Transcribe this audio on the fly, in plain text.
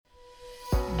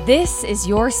This is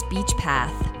your Speech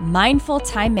Path, mindful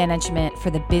time management for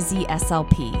the busy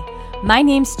SLP. My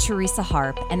name's Teresa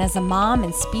Harp, and as a mom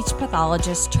and speech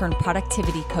pathologist turned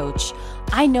productivity coach,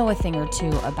 I know a thing or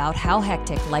two about how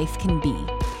hectic life can be.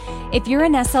 If you're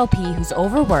an SLP who's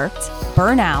overworked,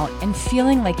 burnout, and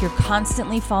feeling like you're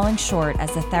constantly falling short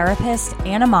as a therapist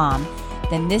and a mom,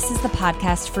 then this is the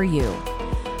podcast for you.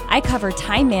 I cover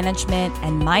time management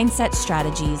and mindset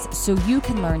strategies so you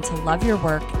can learn to love your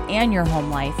work and your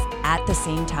home life at the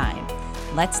same time.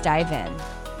 Let's dive in.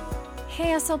 Hey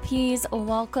SLPs,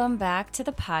 welcome back to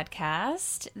the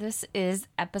podcast. This is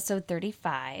episode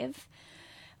 35,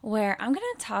 where I'm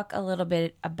going to talk a little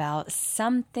bit about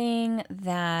something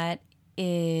that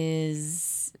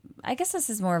is, I guess this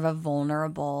is more of a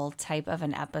vulnerable type of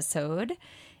an episode.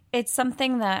 It's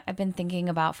something that I've been thinking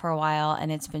about for a while, and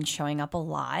it's been showing up a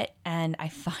lot. And I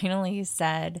finally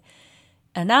said,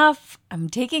 enough, I'm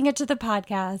taking it to the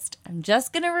podcast. I'm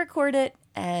just going to record it,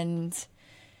 and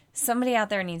somebody out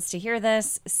there needs to hear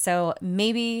this. So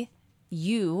maybe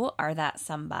you are that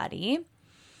somebody.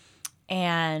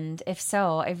 And if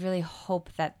so, I really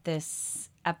hope that this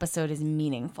episode is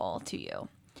meaningful to you.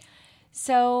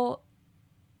 So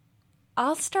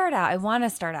I want to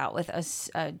start out with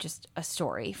just a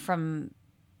story from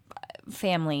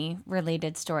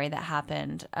family-related story that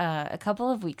happened a couple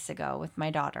of weeks ago with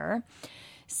my daughter.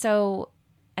 So,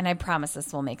 and I promise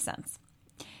this will make sense.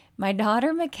 My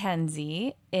daughter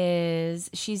Mackenzie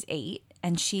she's 8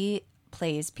 and she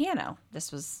plays piano.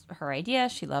 This was her idea.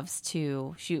 She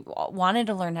wanted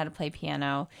to learn how to play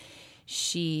piano.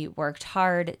 She worked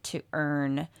hard to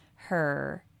earn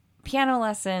her piano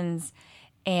lessons,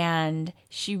 and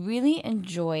she really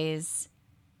enjoys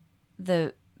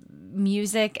the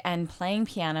music and playing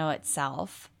piano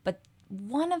itself. But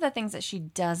one of the things that she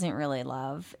doesn't really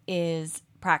love is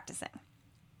practicing.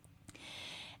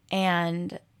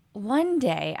 And one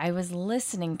day I was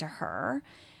listening to her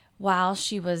while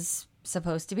she was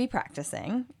supposed to be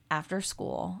practicing after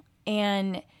school.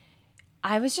 And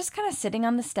I was just kind of sitting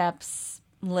on the steps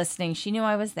listening. She knew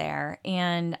I was there.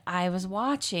 And I was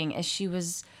watching as she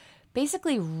was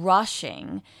basically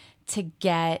rushing to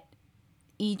get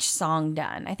each song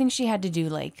done. I think she had to do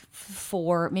like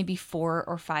 4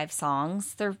 or 5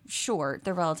 songs. They're short.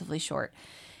 They're relatively short.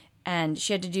 And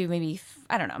she had to do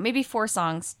maybe 4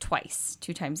 songs twice,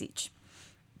 2 times each.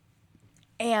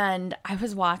 And I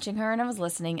was watching her and I was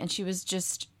listening, and she was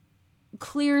just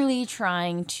clearly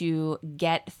trying to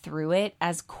get through it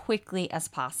as quickly as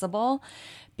possible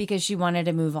because she wanted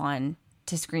to move on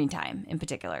to screen time in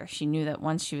particular. She knew that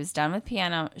once she was done with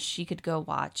piano, she could go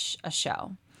watch a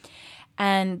show.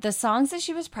 And the songs that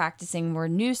she was practicing were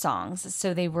new songs,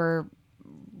 so they were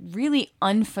really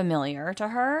unfamiliar to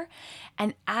her.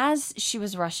 And as she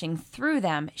was rushing through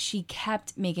them, she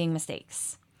kept making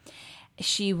mistakes.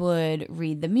 She would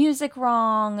read the music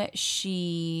wrong.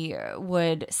 She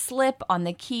would slip on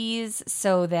the keys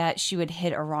so that she would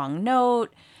hit a wrong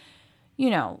note,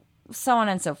 so on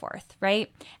and so forth, right?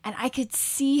 And I could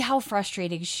see how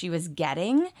frustrated she was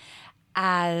getting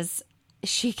as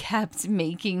she kept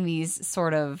making these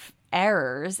sort of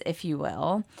errors, if you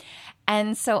will.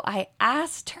 And so I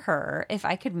asked her if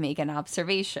I could make an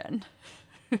observation.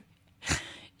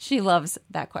 She loves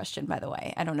that question, by the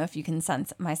way. I don't know if you can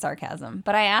sense my sarcasm,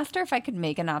 but I asked her if I could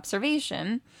make an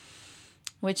observation,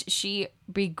 which she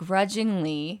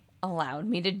begrudgingly allowed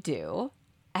me to do.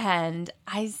 And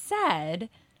I said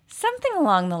something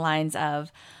along the lines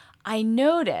of, I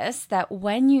noticed that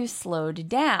when you slowed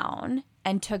down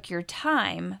and took your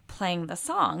time playing the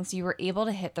songs, you were able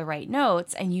to hit the right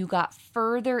notes and you got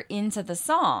further into the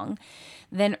song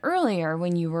than earlier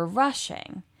when you were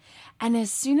rushing. And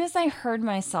as soon as I heard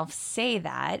myself say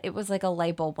that, it was like a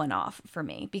light bulb went off for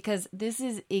me, because this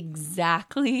is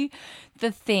exactly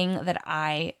the thing that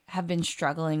I have been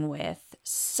struggling with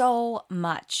so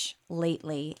much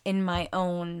lately in my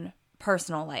own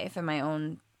personal life, in my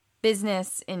own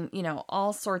business, in,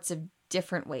 all sorts of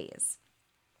different ways.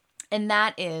 And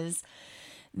that is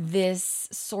this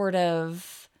sort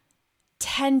of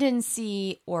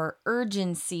tendency or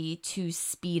urgency to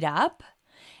speed up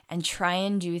and try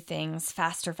and do things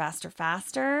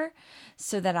faster,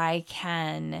 so that I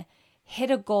can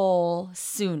hit a goal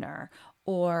sooner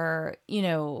or,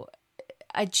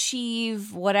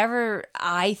 achieve whatever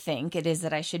I think it is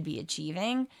that I should be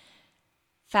achieving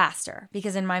faster,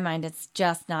 because in my mind, it's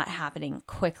just not happening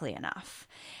quickly enough.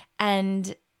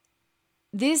 And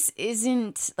this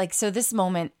isn't this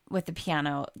moment with the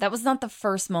piano, that was not the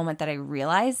first moment that I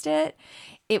realized it.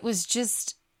 It was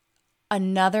just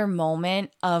another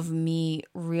moment of me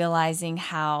realizing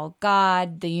how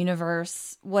God, the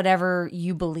universe, whatever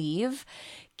you believe,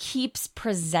 keeps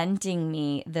presenting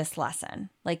me this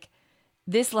lesson. Like,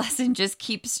 this lesson just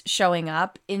keeps showing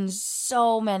up in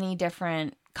so many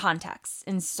different contexts,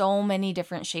 in so many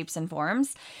different shapes and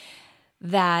forms,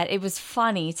 that it was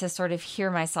funny to sort of hear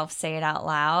myself say it out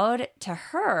loud to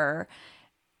her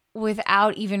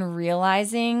without even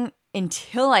realizing,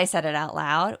 until I said it out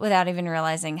loud, without even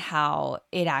realizing how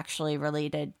it actually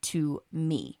related to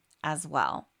me as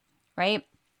well, right?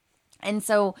 And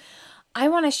so I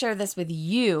want to share this with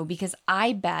you because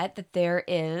I bet that there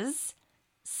is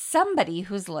somebody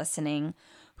who's listening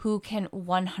who can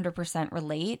 100%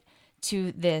 relate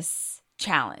to this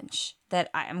challenge, that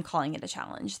I am calling it a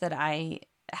challenge, that I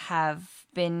have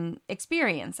been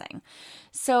experiencing.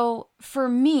 So for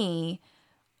me,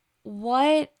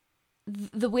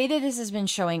 the way that this has been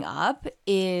showing up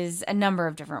is a number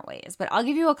of different ways, but I'll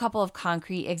give you a couple of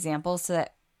concrete examples so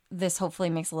that this hopefully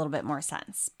makes a little bit more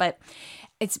sense. But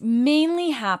it's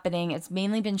mainly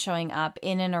been showing up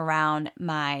in and around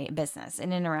my business,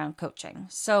 in and around coaching.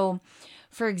 So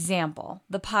for example,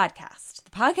 the podcast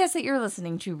that you're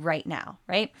listening to right now,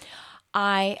 right?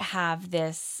 I have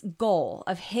this goal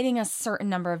of hitting a certain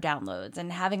number of downloads and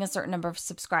having a certain number of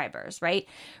subscribers, right?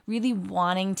 Really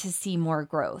wanting to see more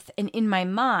growth. And in my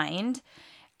mind,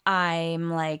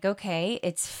 I'm like, okay,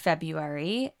 it's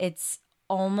February. It's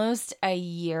almost a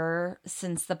year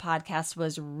since the podcast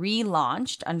was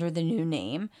relaunched under the new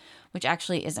name, which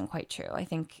actually isn't quite true. I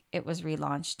think it was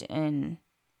relaunched in,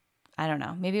 I don't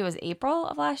know, maybe it was April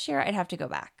of last year. I'd have to go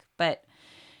back. But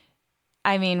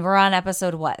I mean, we're on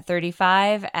episode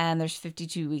 35, and there's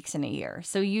 52 weeks in a year.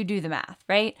 So you do the math,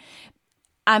 right?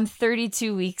 I'm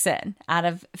 32 weeks in out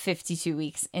of 52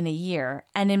 weeks in a year.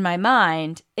 And in my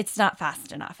mind, it's not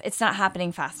fast enough. It's not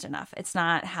happening fast enough. It's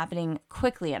not happening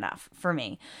quickly enough for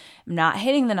me. I'm not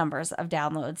hitting the numbers of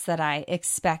downloads that I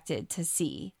expected to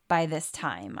see by this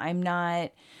time. I'm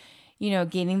not,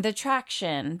 gaining the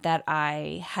traction that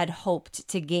I had hoped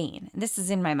to gain. This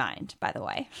is in my mind, by the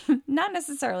way, not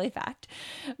necessarily fact,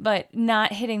 but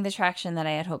not hitting the traction that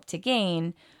I had hoped to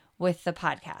gain with the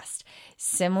podcast.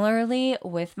 Similarly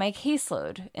with my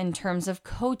caseload in terms of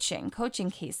coaching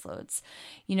caseloads.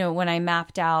 When I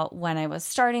mapped out when I was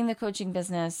starting the coaching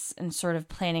business and sort of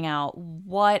planning out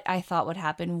what I thought would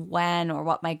happen when, or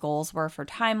what my goals were for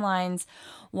timelines,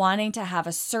 wanting to have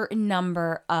a certain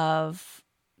number of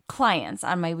clients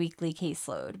on my weekly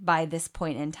caseload by this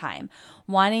point in time,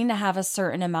 wanting to have a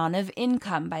certain amount of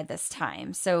income by this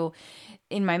time. So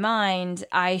in my mind,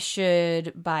 I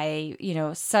should, by,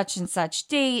 such and such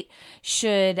date,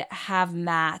 should have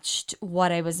matched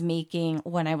what I was making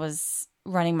when I was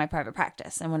running my private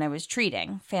practice and when I was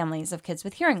treating families of kids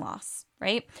with hearing loss,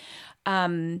 right?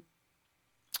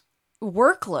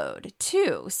 Workload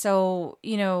too. So,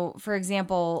 for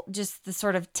example, just the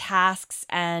sort of tasks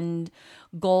and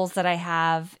goals that I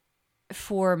have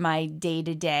for my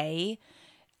day-to-day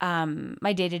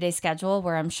schedule,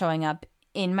 where I'm showing up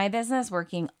in my business,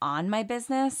 working on my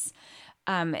business.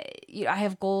 I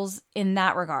have goals in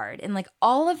that regard. And like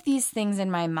all of these things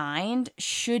in my mind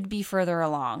should be further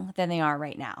along than they are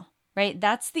right now, right?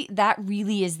 That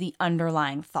really is the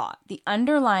underlying thought. The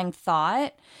underlying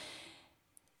thought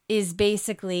is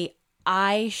basically,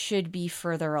 I should be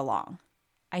further along.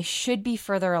 I should be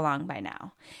further along by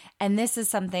now. And this is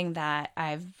something that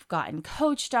I've gotten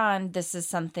coached on. This is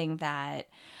something that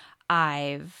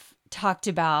I've talked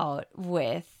about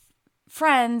with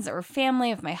friends or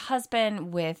family, with my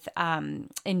husband, with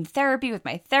in therapy with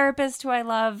my therapist, who I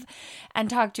love and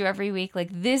talk to every week. Like,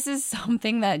 this is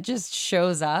something that just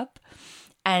shows up,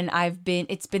 and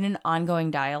it's been an ongoing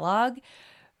dialogue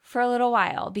for a little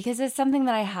while, because it's something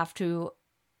that I have to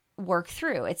work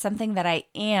through. It's something that I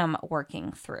am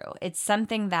working through. It's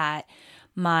something that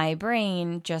my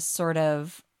brain just sort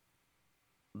of,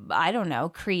 I don't know,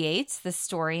 creates the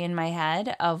story in my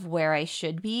head of where I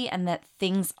should be, and that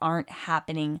things aren't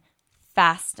happening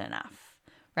fast enough,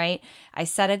 right? I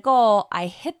set a goal, I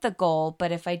hit the goal,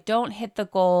 but if I don't hit the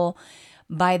goal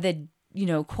by the,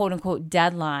 quote unquote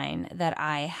deadline that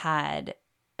I had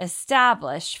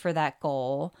established for that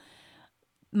goal,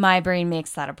 my brain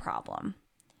makes that a problem,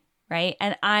 right?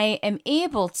 And I am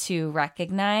able to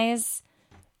recognize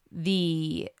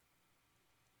the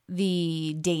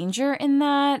danger in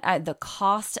that, the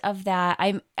cost of that.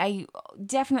 I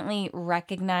definitely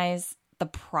recognize the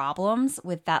problems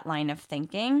with that line of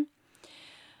thinking.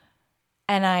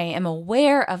 And I am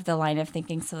aware of the line of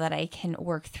thinking so that I can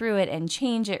work through it and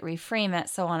change it, reframe it,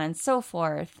 so on and so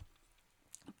forth.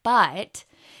 But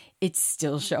it's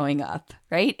still showing up,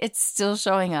 right? It's still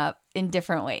showing up in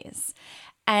different ways.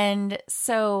 And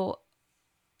so,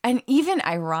 and even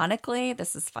ironically,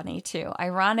 this is funny too,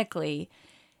 ironically,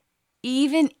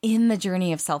 even in the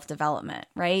journey of self-development,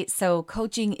 right? So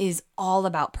coaching is all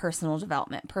about personal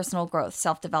development, personal growth,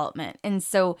 self-development. And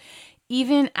so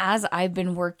even as I've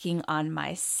been working on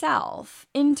myself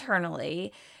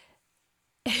internally,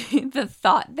 the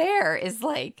thought there is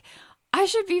like, I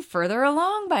should be further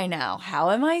along by now.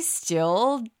 Why am I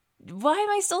still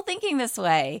thinking this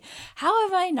way? How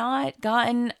have I not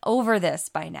gotten over this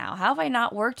by now? How have I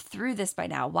not worked through this by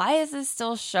now? Why is this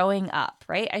still showing up,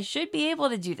 right? I should be able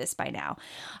to do this by now.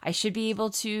 I should be able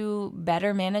to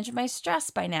better manage my stress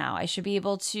by now. I should be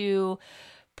able to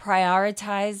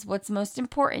prioritize what's most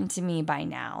important to me by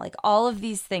now. Like all of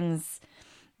these things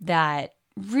that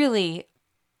really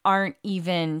aren't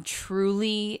even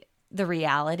truly the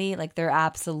reality. Like there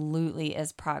absolutely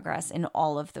is progress in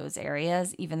all of those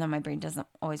areas, even though my brain doesn't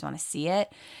always want to see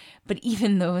it. But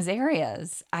even those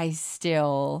areas, I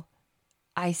still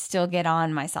get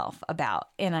on myself about,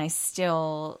 and I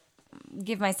still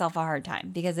give myself a hard time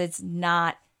because it's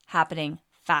not happening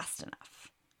fast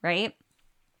enough, right?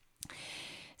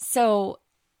 So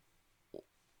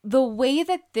the way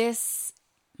that this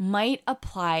might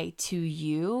apply to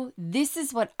you, this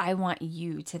is what I want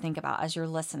you to think about as you're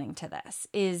listening to this,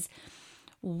 is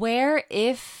where,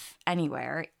 if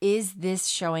anywhere, is this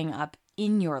showing up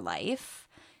in your life,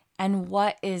 and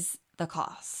what is the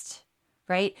cost,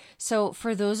 right? So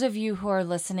for those of you who are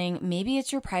listening, maybe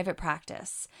it's your private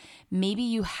practice. Maybe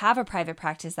you have a private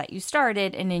practice that you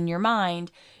started, and in your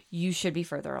mind, you should be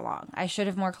further along. I should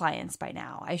have more clients by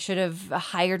now. I should have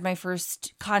hired my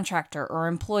first contractor or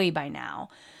employee by now.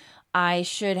 I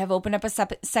should have opened up a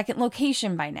second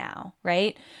location by now,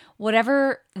 right?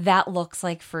 Whatever that looks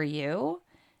like for you,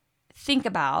 think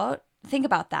about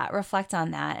that, reflect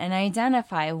on that, and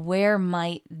identify where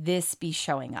might this be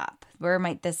showing up? Where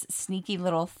might this sneaky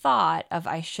little thought of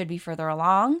I should be further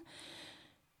along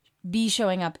be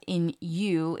showing up in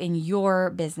you, in your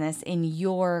business, in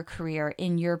your career,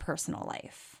 in your personal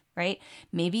life, right?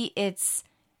 Maybe it's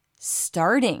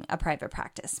starting a private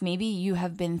practice. Maybe you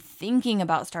have been thinking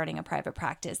about starting a private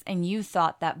practice and you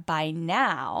thought that by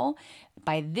now,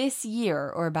 by this year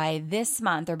or by this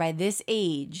month or by this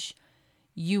age,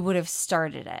 you would have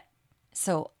started it.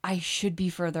 So I should be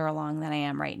further along than I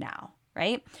am right now,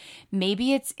 right?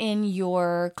 Maybe it's in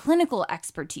your clinical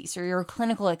expertise or your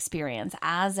clinical experience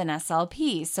as an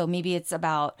SLP. So maybe it's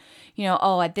about,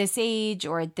 at this age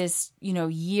or at this,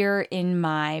 year in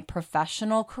my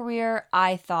professional career,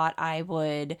 I thought I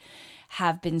would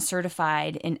have been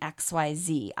certified in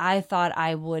XYZ. I thought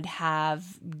I would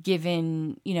have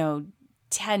given,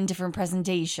 10 different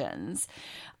presentations,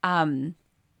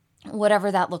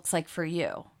 whatever that looks like for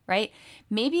you. Right?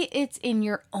 Maybe it's in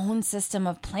your own system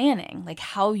of planning, like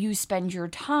how you spend your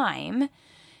time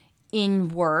in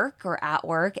work or at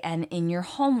work and in your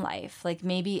home life. Like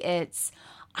maybe it's,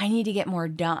 I need to get more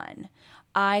done.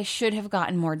 I should have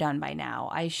gotten more done by now.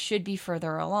 I should be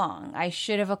further along. I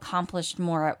should have accomplished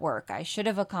more at work. I should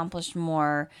have accomplished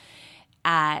more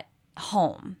at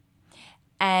home.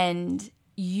 And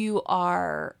you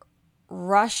are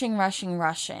rushing,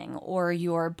 or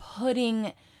you're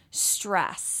putting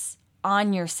stress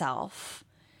on yourself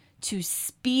to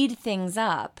speed things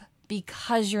up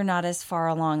because you're not as far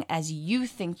along as you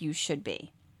think you should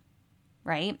be,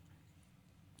 right?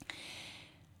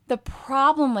 The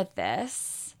problem with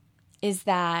this is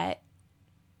that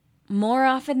more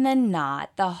often than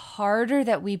not, the harder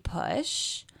that we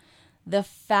push, the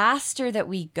faster that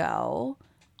we go,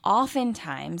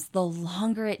 oftentimes the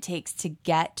longer it takes to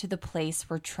get to the place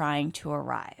we're trying to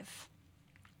arrive.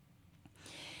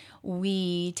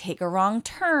 We take a wrong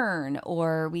turn,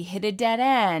 or we hit a dead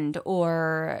end,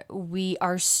 or we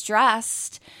are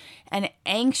stressed and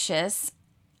anxious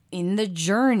in the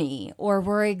journey, or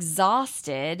we're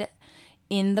exhausted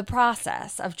in the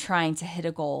process of trying to hit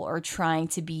a goal or trying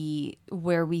to be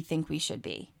where we think we should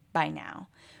be by now,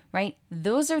 right?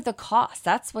 Those are the costs.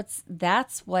 That's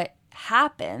what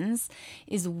happens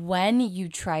is when you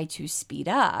try to speed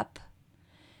up,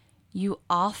 it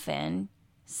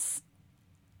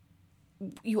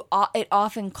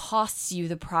often costs you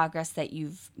the progress that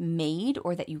you've made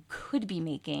or that you could be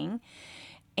making.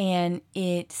 And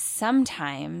it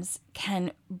sometimes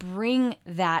can bring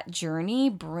that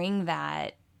journey,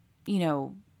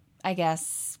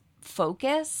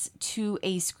 focus to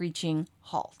a screeching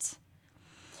halt.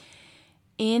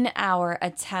 In our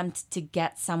attempt to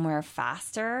get somewhere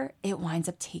faster, it winds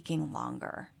up taking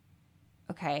longer.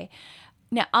 Okay.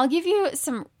 Now, I'll give you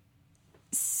some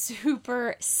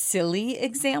super silly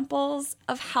examples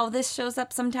of how this shows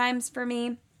up sometimes for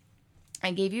me.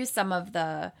 I gave you some of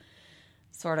the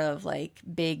sort of like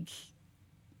big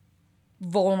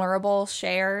vulnerable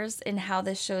shares in how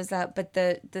this shows up, but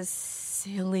the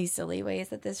silly ways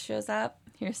that this shows up.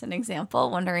 Here's an example,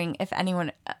 wondering if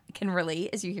anyone can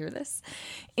relate as you hear this,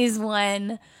 is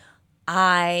when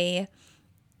I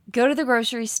go to the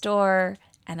grocery store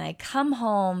and I come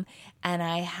home and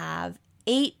I have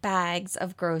 8 bags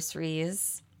of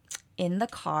groceries in the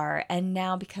car. And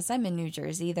now, because I'm in New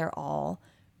Jersey, they're all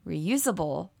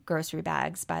reusable grocery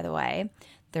bags, by the way.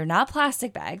 They're not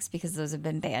plastic bags because those have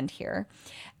been banned here.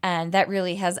 And that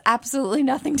really has absolutely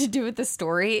nothing to do with the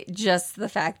story. Just the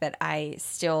fact that I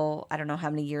don't know how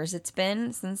many years it's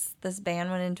been since this ban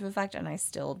went into effect, and I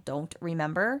still don't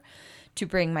remember to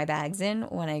bring my bags in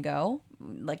when I go,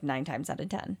 like 9 times out of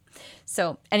 10.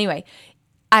 So anyway,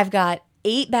 I've got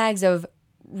 8 reusable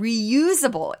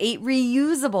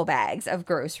bags of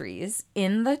groceries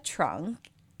in the trunk.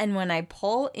 And when I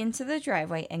pull into the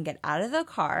driveway and get out of the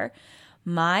car,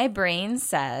 my brain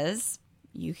says,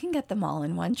 you can get them all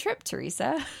in one trip,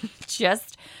 Teresa.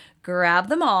 Just grab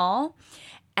them all,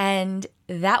 and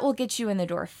that will get you in the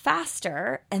door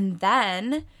faster. And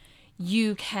then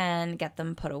you can get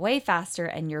them put away faster,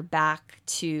 and you're back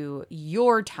to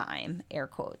your time, air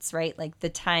quotes, right? Like the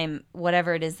time,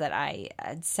 whatever it is that I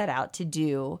had set out to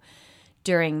do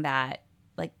during that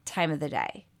like time of the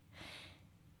day.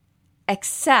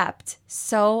 Except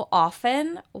so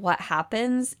often what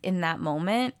happens in that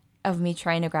moment of me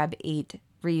trying to grab 8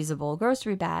 reusable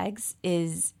grocery bags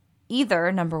is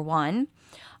either, number one,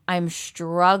 I'm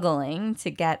struggling to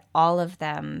get all of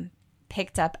them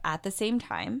picked up at the same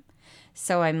time.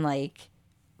 So I'm like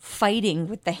fighting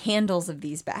with the handles of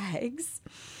these bags.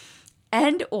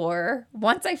 And or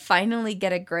once I finally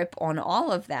get a grip on all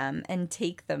of them and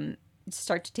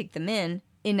start to take them in,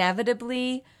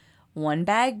 inevitably one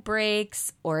bag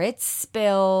breaks or it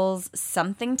spills,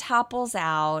 something topples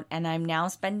out, and I'm now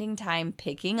spending time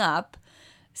picking up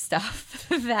stuff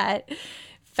that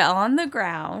fell on the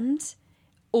ground.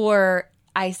 Or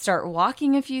I start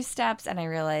walking a few steps and I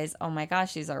realize, oh my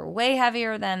gosh, these are way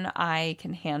heavier than I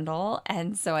can handle.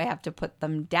 And so I have to put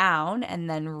them down and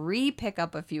then re-pick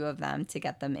up a few of them to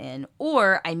get them in.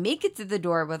 Or I make it to the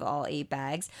door with all 8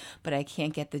 bags, but I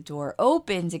can't get the door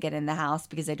open to get in the house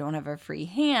because I don't have a free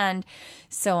hand.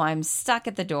 So I'm stuck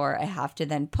at the door. I have to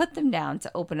then put them down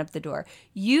to open up the door.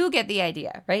 You get the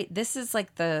idea, right? This is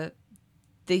like the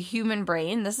human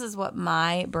brain. This is what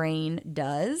my brain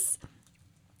does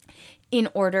in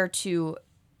order to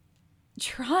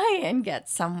try and get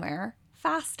somewhere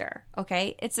faster,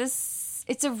 okay? It's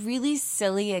a really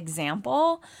silly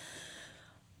example,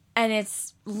 and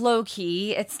it's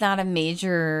low-key. It's not a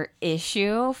major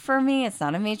issue for me. It's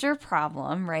not a major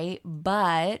problem, right?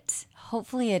 But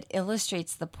hopefully it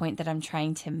illustrates the point that I'm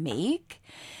trying to make,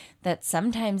 that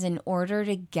sometimes in order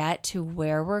to get to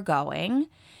where we're going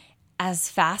as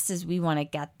fast as we want to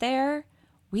get there,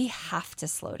 we have to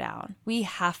slow down. We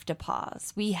have to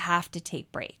pause. We have to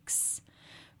take breaks,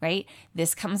 right?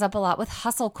 This comes up a lot with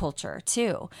hustle culture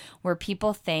too, where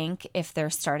people think if they're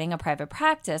starting a private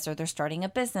practice or they're starting a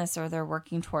business or they're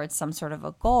working towards some sort of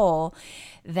a goal,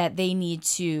 that they need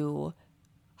to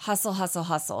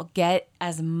hustle, get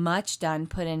as much done,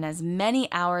 put in as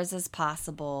many hours as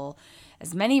possible,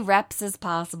 as many reps as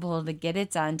possible to get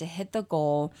it done, to hit the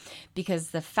goal, because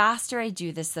the faster I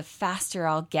do this, the faster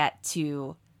I'll get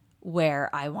to where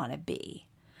I want to be.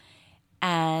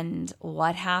 And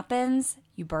what happens?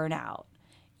 You burn out.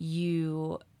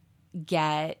 You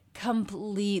get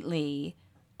completely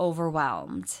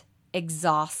overwhelmed,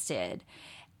 exhausted.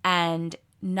 And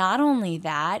not only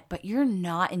that, but you're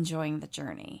not enjoying the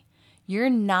journey.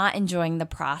 You're not enjoying the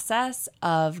process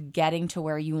of getting to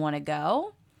where you want to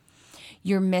go.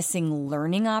 You're missing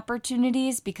learning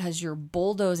opportunities because you're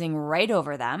bulldozing right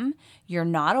over them. You're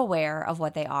not aware of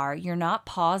what they are. You're not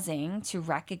pausing to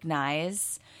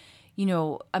recognize,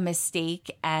 a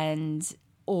mistake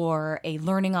or a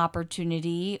learning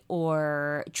opportunity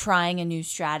or trying a new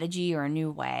strategy or a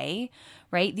new way,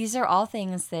 right? These are all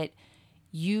things that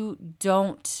you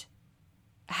don't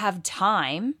have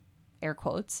time, air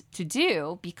quotes, to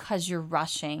do because you're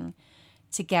rushing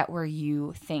to get where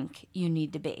you think you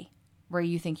need to be, where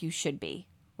you think you should be,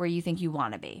 where you think you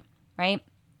want to be, right?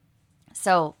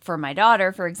 So for my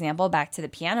daughter, for example, back to the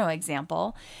piano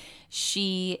example,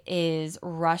 she is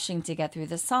rushing to get through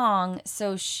the song.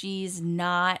 So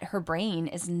her brain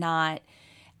is not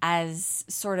as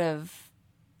sort of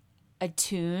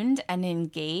attuned and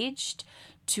engaged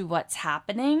to what's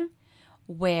happening,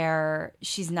 where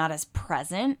she's not as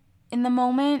present in the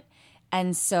moment.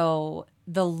 And so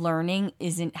the learning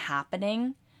isn't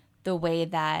happening the way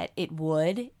that it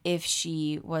would if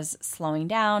she was slowing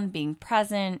down, being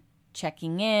present,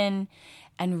 checking in,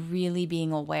 and really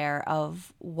being aware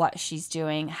of what she's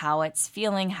doing, how it's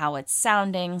feeling, how it's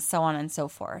sounding, so on and so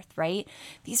forth, right?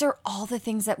 These are all the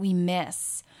things that we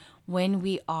miss when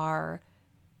we are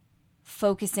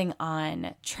focusing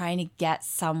on trying to get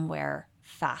somewhere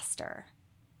faster,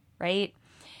 right?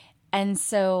 And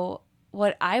so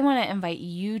what I want to invite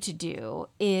you to do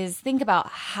is think about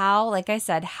how, like I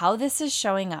said, how this is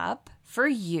showing up for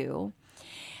you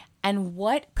and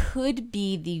what could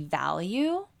be the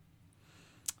value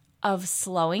of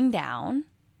slowing down,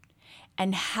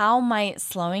 and how might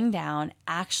slowing down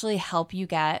actually help you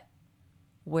get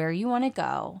where you want to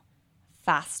go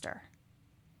faster.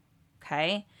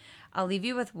 Okay? I'll leave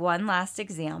you with one last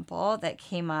example that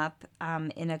came up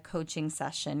in a coaching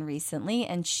session recently.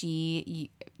 And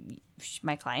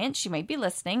my client, she might be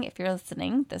listening. If you're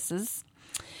listening, this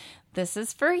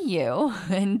is for you.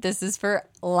 And this is for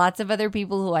lots of other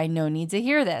people who I know need to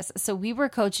hear this. So we were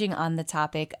coaching on the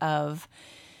topic of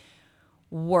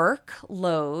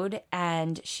workload,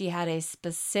 and she had a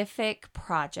specific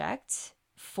project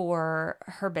for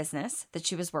her business that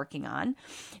she was working on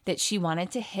that she wanted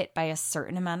to hit by a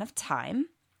certain amount of time,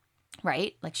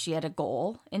 right? Like she had a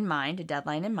goal in mind, a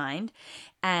deadline in mind,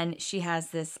 and she has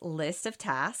this list of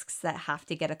tasks that have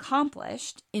to get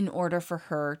accomplished in order for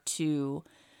her to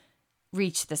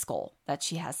reach this goal that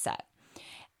she has set.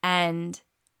 And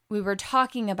we were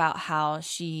talking about how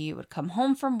she would come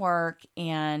home from work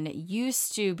and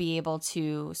used to be able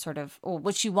to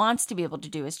what she wants to be able to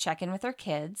do is check in with her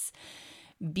kids,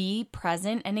 be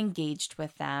present and engaged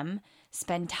with them,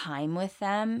 spend time with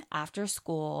them after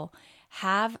school,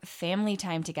 have family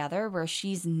time together where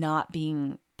she's not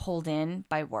being pulled in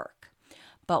by work.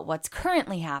 But what's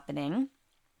currently happening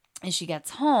is she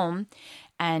gets home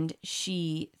and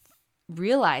she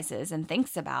realizes and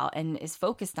thinks about and is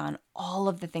focused on all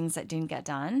of the things that didn't get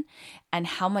done and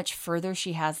how much further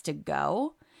she has to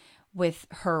go with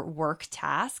her work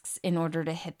tasks in order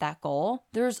to hit that goal.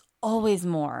 There's always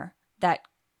more that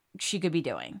she could be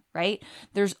doing, right?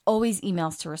 There's always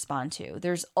emails to respond to.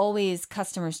 There's always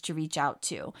customers to reach out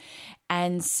to.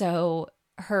 And so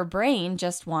her brain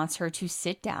just wants her to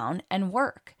sit down and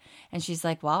work. And she's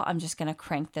like, well, I'm just going to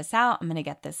crank this out. I'm going to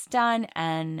get this done.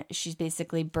 And she's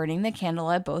basically burning the candle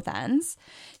at both ends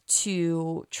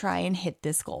to try and hit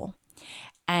this goal.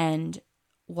 And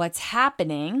what's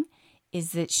happening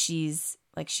is that she's,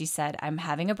 like she said, I'm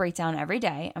having a breakdown every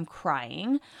day. I'm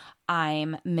crying.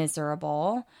 I'm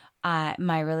miserable.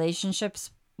 My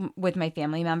relationships with my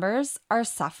family members are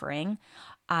suffering.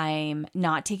 I'm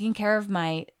not taking care of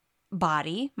my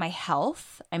body, my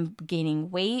health. I'm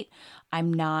gaining weight.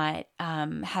 I'm not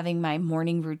having my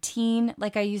morning routine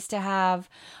like I used to have.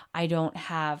 I don't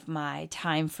have my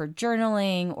time for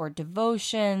journaling or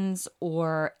devotions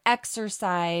or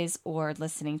exercise or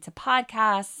listening to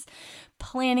podcasts,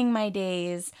 planning my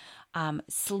days.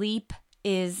 Sleep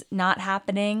is not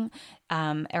happening,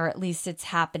 or at least it's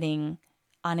happening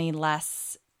on a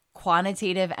less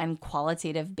quantitative and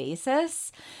qualitative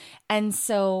basis. And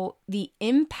so the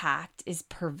impact is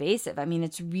pervasive. I mean,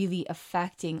 it's really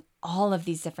affecting all of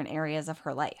these different areas of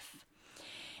her life.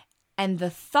 And the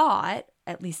thought,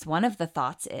 at least one of the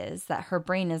thoughts is that her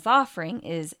brain is offering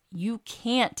is you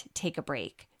can't take a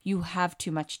break. You have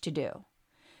too much to do.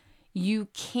 You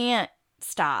can't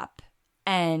stop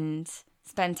and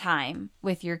spend time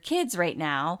with your kids right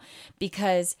now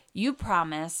because you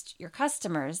promised your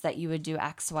customers that you would do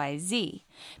X, Y, Z,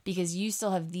 because you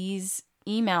still have these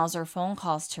emails or phone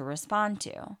calls to respond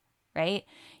to, right?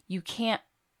 You can't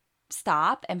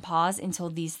stop and pause until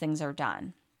these things are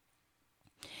done.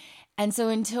 And so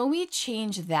until we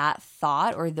change that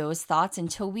thought or those thoughts,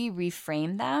 until we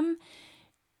reframe them,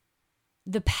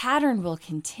 the pattern will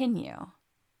continue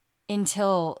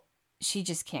until she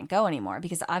just can't go anymore,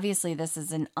 because obviously this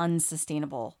is an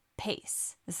unsustainable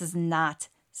pace. This is not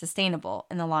sustainable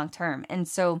in the long term. And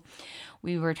so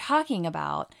we were talking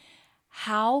about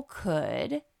how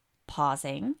could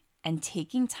pausing and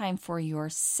taking time for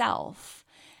yourself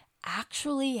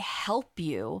actually help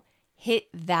you hit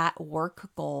that work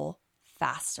goal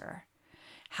faster?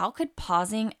 How could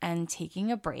pausing and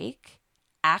taking a break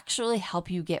actually help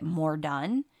you get more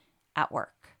done at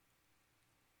work?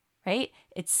 Right?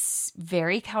 It's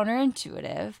very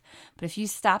counterintuitive, but if you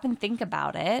stop and think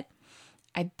about it,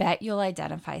 I bet you'll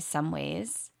identify some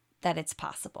ways that it's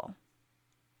possible.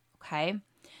 Okay?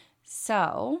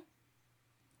 So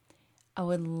I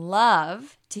would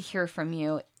love to hear from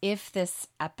you if this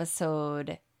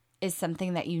episode is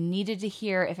something that you needed to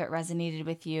hear, if it resonated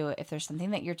with you, if there's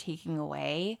something that you're taking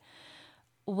away.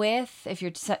 if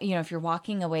you're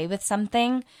walking away with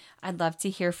something, I'd love to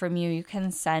hear from you. You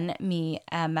can send me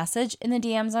a message in the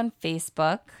DMs on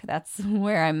Facebook. That's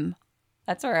where I'm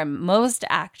most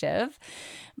active,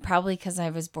 probably because I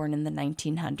was born in the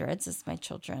 1900s, as my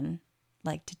children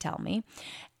like to tell me.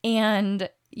 And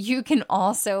you can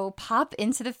also pop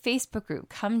into the Facebook group.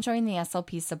 Come join the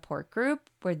SLP support group,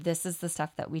 where this is the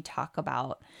stuff that we talk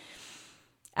about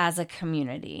as a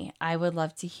community. I would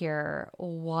love to hear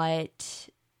what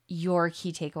your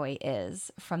key takeaway is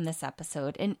from this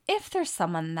episode. And if there's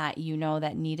someone that you know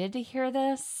that needed to hear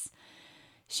this,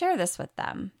 share this with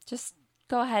them. Just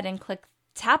go ahead and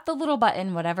tap the little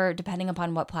button, whatever, depending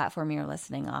upon what platform you're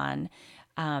listening on.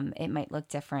 It might look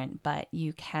different, but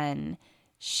you can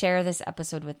share this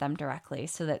episode with them directly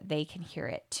so that they can hear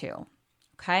it too.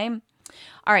 Okay?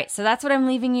 All right, so that's what I'm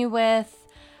leaving you with.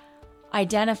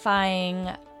 Identifying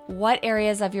what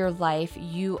areas of your life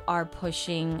you are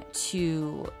pushing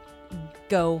to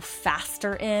go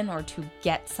faster in or to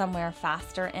get somewhere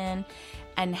faster in,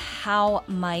 and how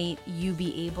might you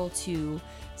be able to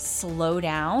slow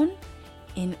down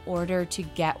in order to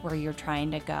get where you're trying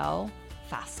to go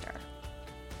faster.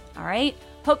 All right.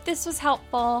 Hope this was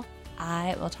helpful.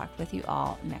 I will talk with you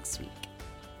all next week.